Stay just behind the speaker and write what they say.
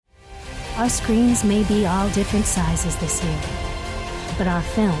Our screens may be all different sizes this year, but our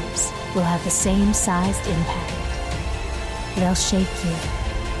films will have the same sized impact. They'll shake you,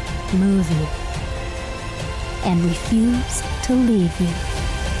 move you, and refuse to leave you.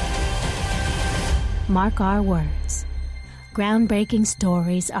 Mark our words. Groundbreaking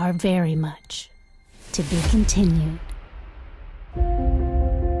stories are very much to be continued.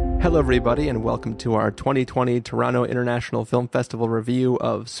 Hello, everybody, and welcome to our 2020 Toronto International Film Festival review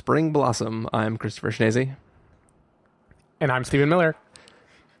of Spring Blossom. I'm Christopher Schnese. And I'm Stephen Miller.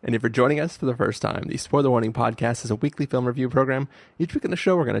 And if you're joining us for the first time, the Spoiler Warning Podcast is a weekly film review program. Each week on the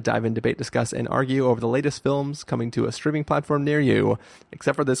show, we're going to dive in, debate, discuss, and argue over the latest films coming to a streaming platform near you,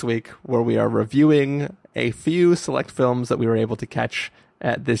 except for this week, where we are reviewing a few select films that we were able to catch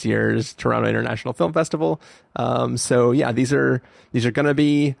at this year's Toronto International Film Festival. So yeah, these are going to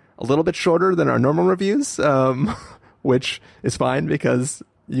be a little bit shorter than our normal reviews, which is fine because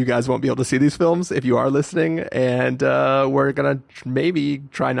you guys won't be able to see these films if you are listening, and we're going to maybe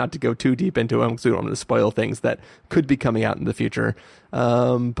try not to go too deep into them because we don't want to spoil things that could be coming out in the future.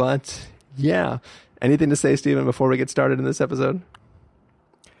 But yeah, anything to say, Stephen, before we get started in this episode?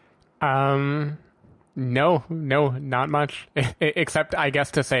 No, not much. Except, I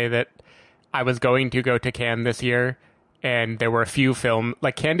guess, to say that I was going to go to Cannes this year, and there were a few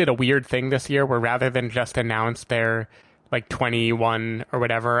Cannes did a weird thing this year where rather than just announce their 21 or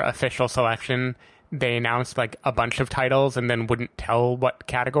whatever official selection, they announced a bunch of titles and then wouldn't tell what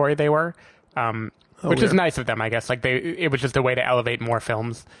category they were, which is nice of them, I guess. It was just a way to elevate more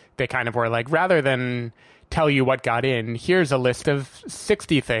films. They kind of were rather than tell you what got in, here's a list of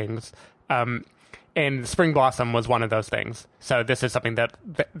 60 things. And Spring Blossom was one of those things. So this is something that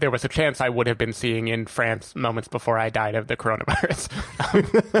there was a chance I would have been seeing in France moments before I died of the coronavirus.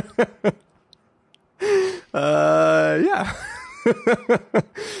 Yeah.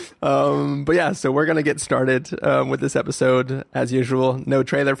 But yeah, so we're going to get started with this episode as usual. No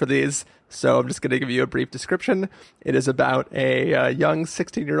trailer for these, so I'm just going to give you a brief description. It is about a young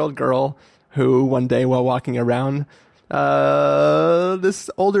 16-year-old girl who one day while walking around, this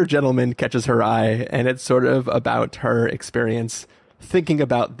older gentleman catches her eye, and it's sort of about her experience thinking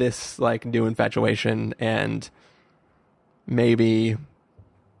about this new infatuation and maybe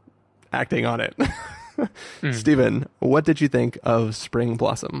acting on it. Stephen, what did you think of Spring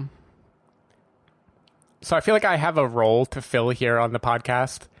Blossom? So I feel like I have a role to fill here on the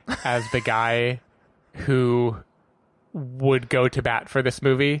podcast as the guy who would go to bat for this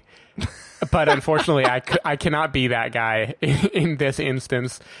movie. But unfortunately, I cannot be that guy in this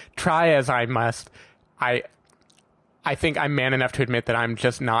instance. Try as I must. I think I'm man enough to admit that I'm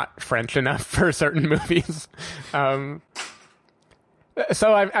just not French enough for certain movies.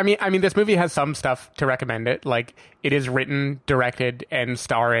 So I mean, this movie has some stuff to recommend it. It is written, directed, and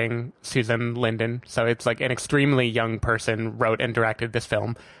starring Susan Linden. So it's an extremely young person wrote and directed this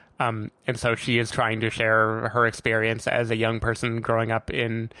film. And so she is trying to share her experience as a young person growing up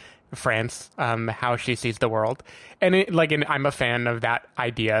in France, how she sees the world. And and I'm a fan of that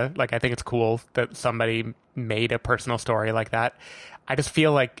idea. I think it's cool that somebody made a personal story like that. I just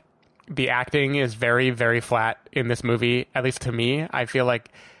feel like the acting is very, very flat in this movie, at least to me. I feel like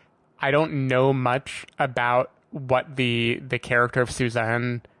I don't know much about what the character of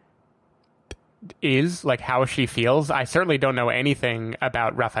Suzanne is, how she feels. I certainly don't know anything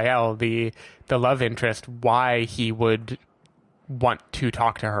about Raphael, the love interest, why he would want to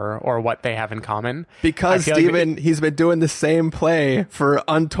talk to her or what they have in common. Because Stephen, he's been doing the same play for an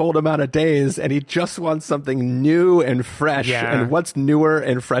untold amount of days, and he just wants something new and fresh. Yeah. And what's newer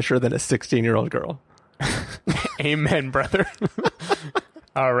and fresher than a 16-year-old girl? Amen, brother.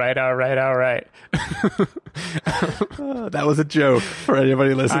 All right. That was a joke for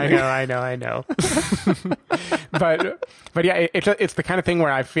anybody listening. I know. but yeah, it's the kind of thing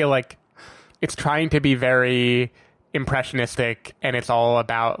where I feel like it's trying to be very impressionistic, and it's all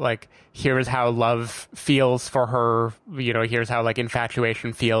about here's how love feels for her, here's how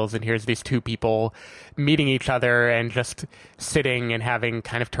infatuation feels, and here's these two people meeting each other and just sitting and having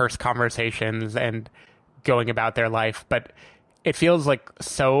kind of terse conversations and going about their life. But it feels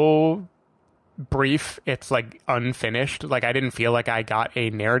so brief, it's unfinished. I didn't feel like I got a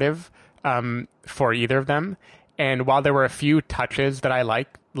narrative for either of them. And while there were a few touches that I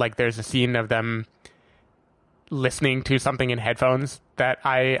liked, there's a scene of them listening to something in headphones that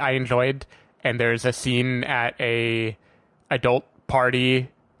I enjoyed, and there's a scene at a adult party.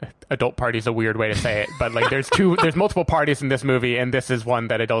 Adult party is a weird way to say it, but there's multiple parties in this movie, and this is one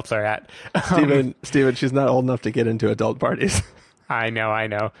that adults are at. Steven, she's not old enough to get into adult parties. I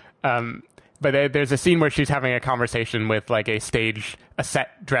know. But there's a scene where she's having a conversation with like a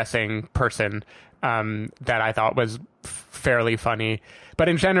set dressing person that I thought was fairly funny. But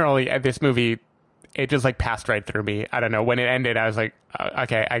in general, this movie, it just like passed right through me. I don't know. When it ended, I was like,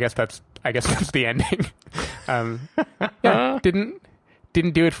 okay, I guess that's the ending. Yeah, didn't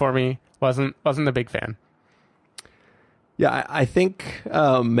do it for me. Wasn't a big fan. Yeah, I think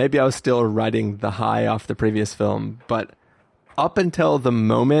maybe I was still riding the high off the previous film, but up until the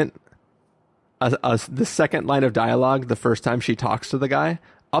moment, the second line of dialogue, the first time she talks to the guy,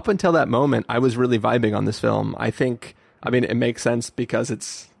 up until that moment, I was really vibing on this film. I mean, it makes sense because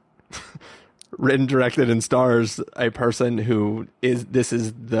it's written, directed, and stars a person who this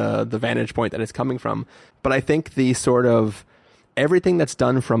is the vantage point that it's coming from. But I think the sort of everything that's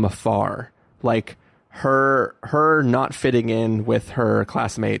done from afar, like her not fitting in with her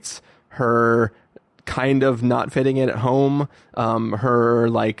classmates, her kind of not fitting in at home, her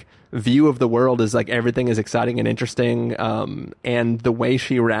like view of the world is like everything is exciting and interesting, and the way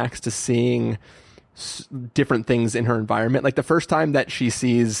she reacts to seeing different things in her environment, like the first time that she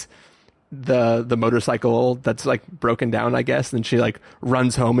sees the motorcycle that's like broken down, I guess, and she like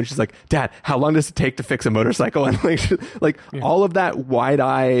runs home and she's like, Dad, how long does it take to fix a motorcycle? And all of that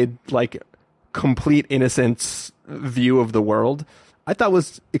wide-eyed, like complete innocence view of the world, I thought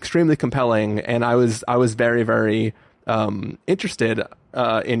was extremely compelling, and I was very, very interested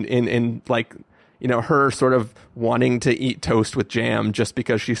in like, you know, her sort of wanting to eat toast with jam just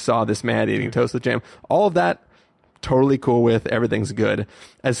because she saw this man eating toast with jam. All of that, totally cool with. Everything's good.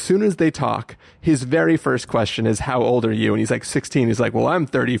 As soon as they talk, his very first question is, how old are you? And he's like 16. He's like, well, I'm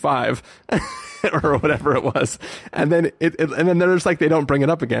 35 or whatever it was. And then and then there's like, they don't bring it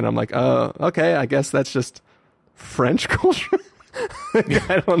up again. I'm like, okay, I guess that's just French culture.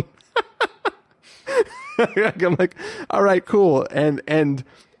 I don't. I'm like, all right, cool. And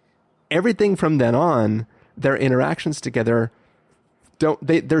everything from then on, their interactions together,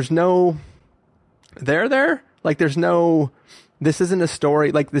 there's no, like, there's no, this isn't a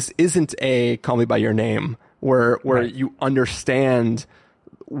story, like, this isn't a Call Me By Your Name where right. You understand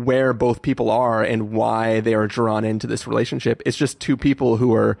where both people are and why they are drawn into this relationship. It's just two people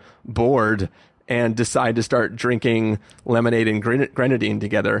who are bored and decide to start drinking lemonade and grenadine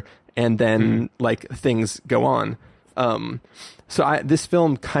together, and then like things go on. So this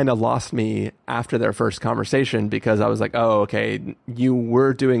film kind of lost me after their first conversation, because I was like, oh, okay, you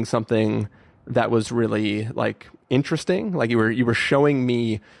were doing something that was really like interesting. Like you were showing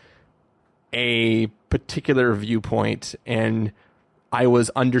me a particular viewpoint, and I was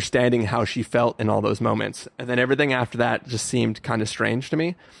understanding how she felt in all those moments. And then everything after that just seemed kind of strange to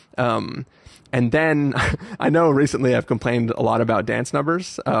me. And then I know recently I've complained a lot about dance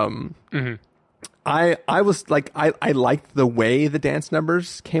numbers. I was like, I liked the way the dance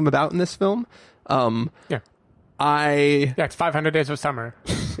numbers came about in this film. Yeah, it's 500 Days of Summer.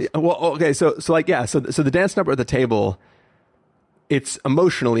 Well, okay, so the dance number at the table, it's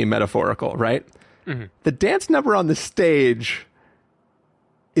emotionally metaphorical, right? Mm-hmm. The dance number on the stage,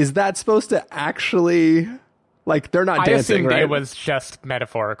 is that supposed to actually, like, they're not dancing, right? It was just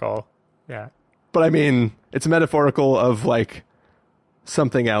metaphorical. Yeah. But I mean, it's metaphorical of like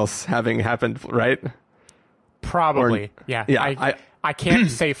something else having happened, right? Probably. Yeah. I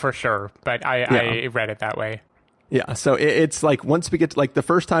can't say for sure, but I read it that way. Yeah. So it's like, once we get to, like, the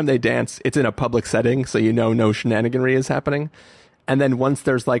first time they dance, it's in a public setting, so no shenaniganry is happening. And then once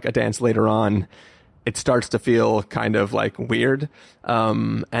there's like a dance later on, it starts to feel kind of like weird.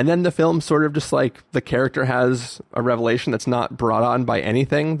 And then the film sort of just like, the character has a revelation that's not brought on by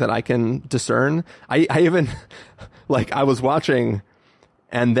anything that I can discern. I even, like, I was watching,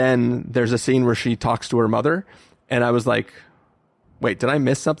 and then there's a scene where she talks to her mother, and I was like, wait, did I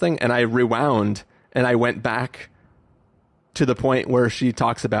miss something? And I rewound, and I went back to the point where she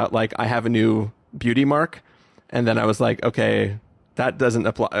talks about, like, I have a new beauty mark. And then I was like, okay, that doesn't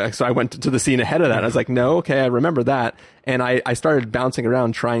apply. So I went to the scene ahead of that. I was like, no, okay, I remember that. And I started bouncing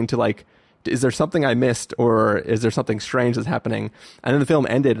around trying to, like, is there something I missed, or is there something strange that's happening? And then the film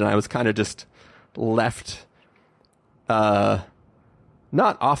ended, and I was kind of just left, not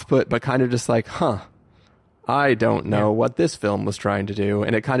off put, but kind of just like, I don't know what this film was trying to do.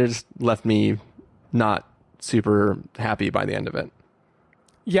 And it kind of just left me not super happy by the end of it.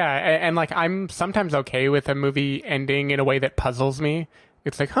 Yeah, and like, I'm sometimes okay with a movie ending in a way that puzzles me.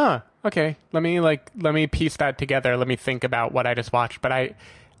 It's like, okay, let me piece that together. Let me think about what I just watched. But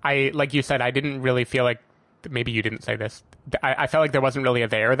I like you said, I didn't really feel like, maybe you didn't say this, I felt like there wasn't really a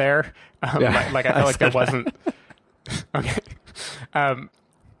there. Like I felt like there wasn't. Okay.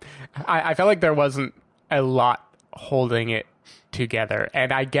 I felt like there wasn't a lot holding it together,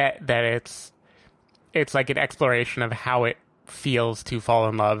 and I get that it's it's like an exploration of how it feels to fall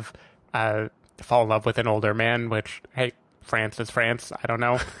in love with an older man, which, hey, France is France. I don't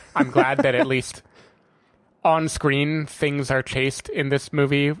know. I'm glad that at least on screen things are chaste in this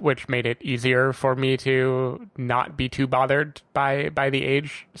movie, which made it easier for me to not be too bothered by the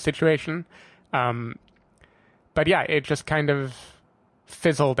age situation. But yeah, it just kind of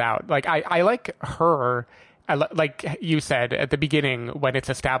fizzled out. Like I like her, like you said at the beginning, when it's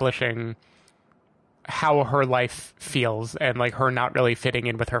establishing how her life feels and like her not really fitting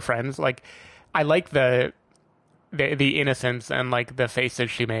in with her friends. Like I like the innocence and like the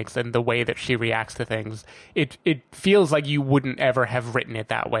faces she makes and the way that she reacts to things. It feels like you wouldn't ever have written it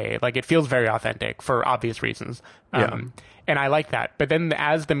that way. Like it feels very authentic for obvious reasons. And I like that. But then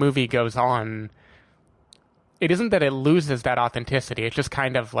as the movie goes on, it isn't that it loses that authenticity. It's just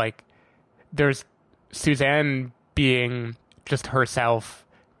kind of like there's Suzanne being just herself,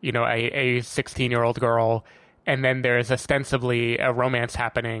 you know, a 16-year-old girl, and then there's ostensibly a romance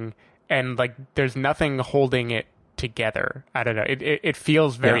happening, and like there's nothing holding it together. I don't know. It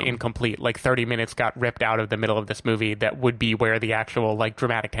feels very incomplete. Like 30 minutes got ripped out of the middle of this movie that would be where the actual like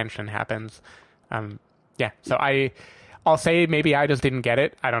dramatic tension happens. So I'll say maybe I just didn't get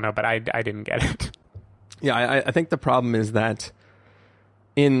it. I don't know, but I didn't get it. Yeah, I think the problem is that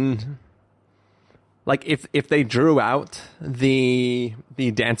in like if they drew out the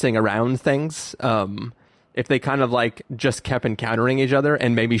dancing around things, if they kind of like just kept encountering each other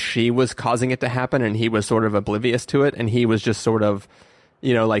and maybe she was causing it to happen and he was sort of oblivious to it and he was just sort of,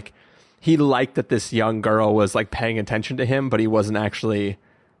 you know, like he liked that this young girl was like paying attention to him, but he wasn't actually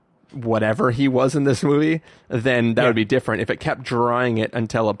whatever he was in this movie, then that would be different. If it kept drawing it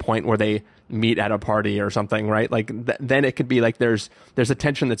until a point where they meet at a party or something, right? Like then it could be like there's a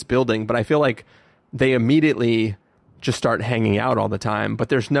tension that's building, but I feel like they immediately just start hanging out all the time, but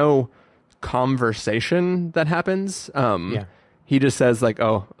there's no conversation that happens. He just says like,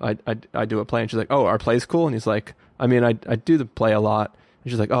 oh, I do a play, and she's like, oh, our play's cool, and he's like, I mean, I do the play a lot,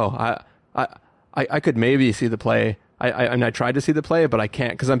 and she's like, oh, I could maybe see the play. I tried to see the play, but I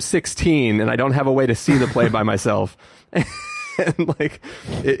can't because I'm 16 and I don't have a way to see the play by myself. And like,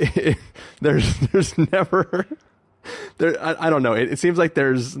 there's never there. I don't know. It seems like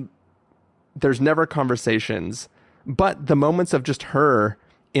there's never conversations, but the moments of just her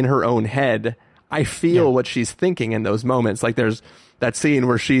in her own head, I feel what she's thinking in those moments. Like there's that scene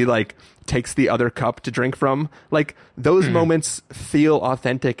where she like takes the other cup to drink from. Like those moments feel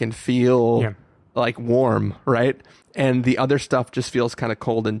authentic and feel like warm, right? And the other stuff just feels kind of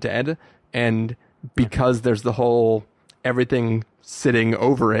cold and dead. And because there's the whole everything sitting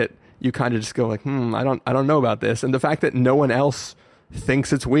over it, you kind of just go like, I don't know about this. And the fact that no one else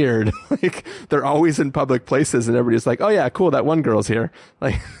thinks it's weird, like they're always in public places and everybody's like, oh yeah, cool, that one girl's here.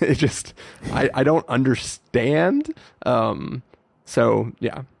 Like it just, I don't understand. So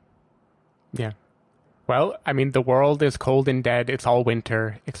yeah. Well, I mean, the world is cold and dead. It's all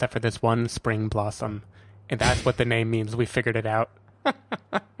winter except for this one spring blossom. And that's what the name means. We figured it out.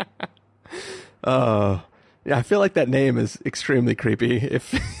 Yeah, I feel like that name is extremely creepy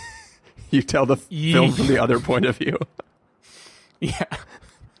if you tell the film from the other point of view. Yeah.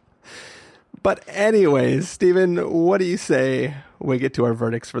 But anyways, Stephen, what do you say we get to our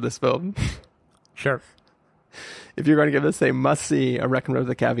verdicts for this film? Sure. If you're going to give this a must-see, a recommend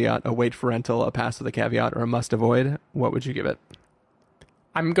with a caveat, a wait for rental, a pass with a caveat, or a must-avoid, what would you give it?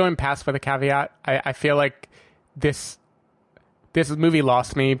 I'm going pass with a caveat. I feel like this movie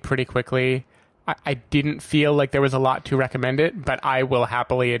lost me pretty quickly. I didn't feel like there was a lot to recommend it, but I will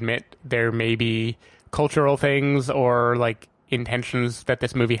happily admit there may be cultural things or like intentions that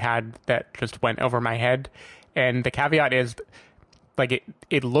this movie had that just went over my head. And the caveat is like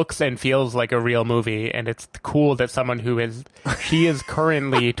it looks and feels like a real movie, and it's cool that someone she is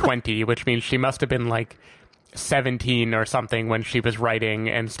currently 20, which means she must have been like 17 or something when she was writing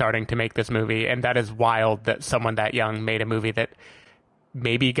and starting to make this movie. And that is wild that someone that young made a movie that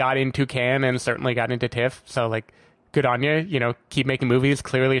maybe got into Cannes and certainly got into TIFF. So like, good on you, you know, keep making movies.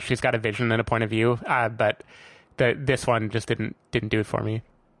 Clearly she's got a vision and a point of view. But this one just didn't do it for me.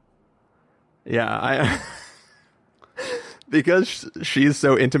 Yeah. Because she's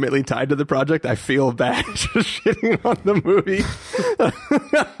so intimately tied to the project, I feel bad just shitting on the movie.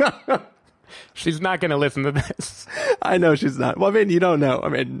 She's not going to listen to this. I know she's not. Well, I mean, you don't know. I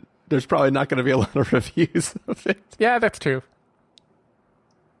mean, there's probably not going to be a lot of reviews of it. Yeah, that's true.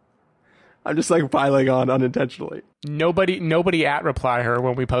 I'm just like piling on unintentionally. Nobody at reply her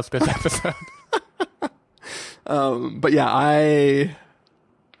when we post this episode. But yeah,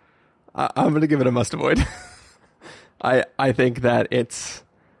 I'm going to give it a must avoid. I think that it's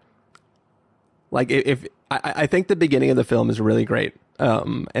Like if I think the beginning of the film is really great,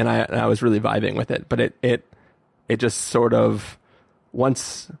 and I was really vibing with it, but it just sort of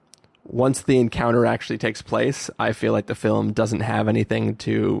once the encounter actually takes place, I feel like the film doesn't have anything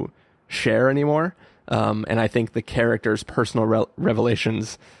to share anymore, and I think the characters' personal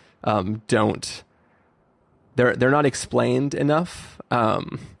revelations don't. They're not explained enough,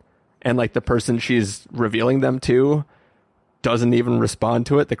 and like the person she's revealing them to doesn't even respond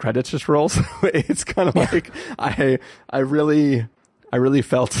to it. The credits just roll. So it's kind of like I really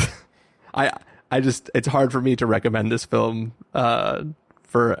felt it's hard for me to recommend this film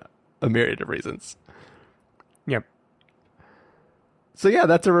for a myriad of reasons. Yep. So yeah,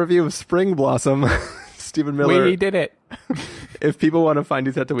 that's a review of Spring Blossom. Stephen Miller. We did it. If people want to find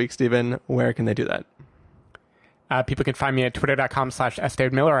you throughout the week, Stephen, where can they do that? People can find me at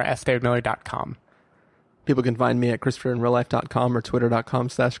twitter.com/sdavidmiller or sdavidmiller.com. People can find me at ChristopherInRealLife.com or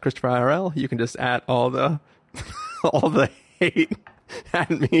Twitter.com/ChristopherIRL. You can just add all the hate at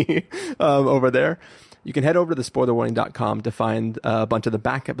me over there. You can head over to thespoilerwarning.com to find a bunch of the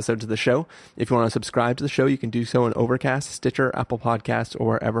back episodes of the show. If you want to subscribe to the show, you can do so on Overcast, Stitcher, Apple Podcasts, or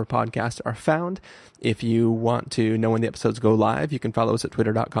wherever podcasts are found. If you want to know when the episodes go live, you can follow us at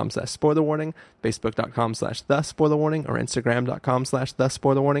twitter.com/spoilerwarning, facebook.com/thespoilerwarning, or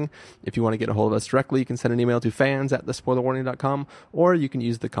instagram.com/thespoilerwarning. If you want to get a hold of us directly, you can send an email to fans@thespoilerwarning.com, or you can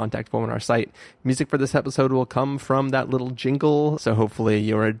use the contact form on our site. Music for this episode will come from that little jingle, so hopefully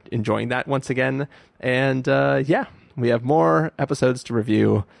you're enjoying that once again. And yeah, we have more episodes to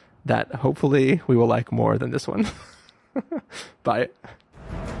review that hopefully we will like more than this one. Bye.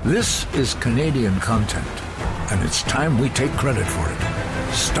 This is Canadian content, and it's time we take credit for it.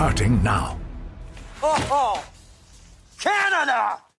 Starting now. Oh, Canada!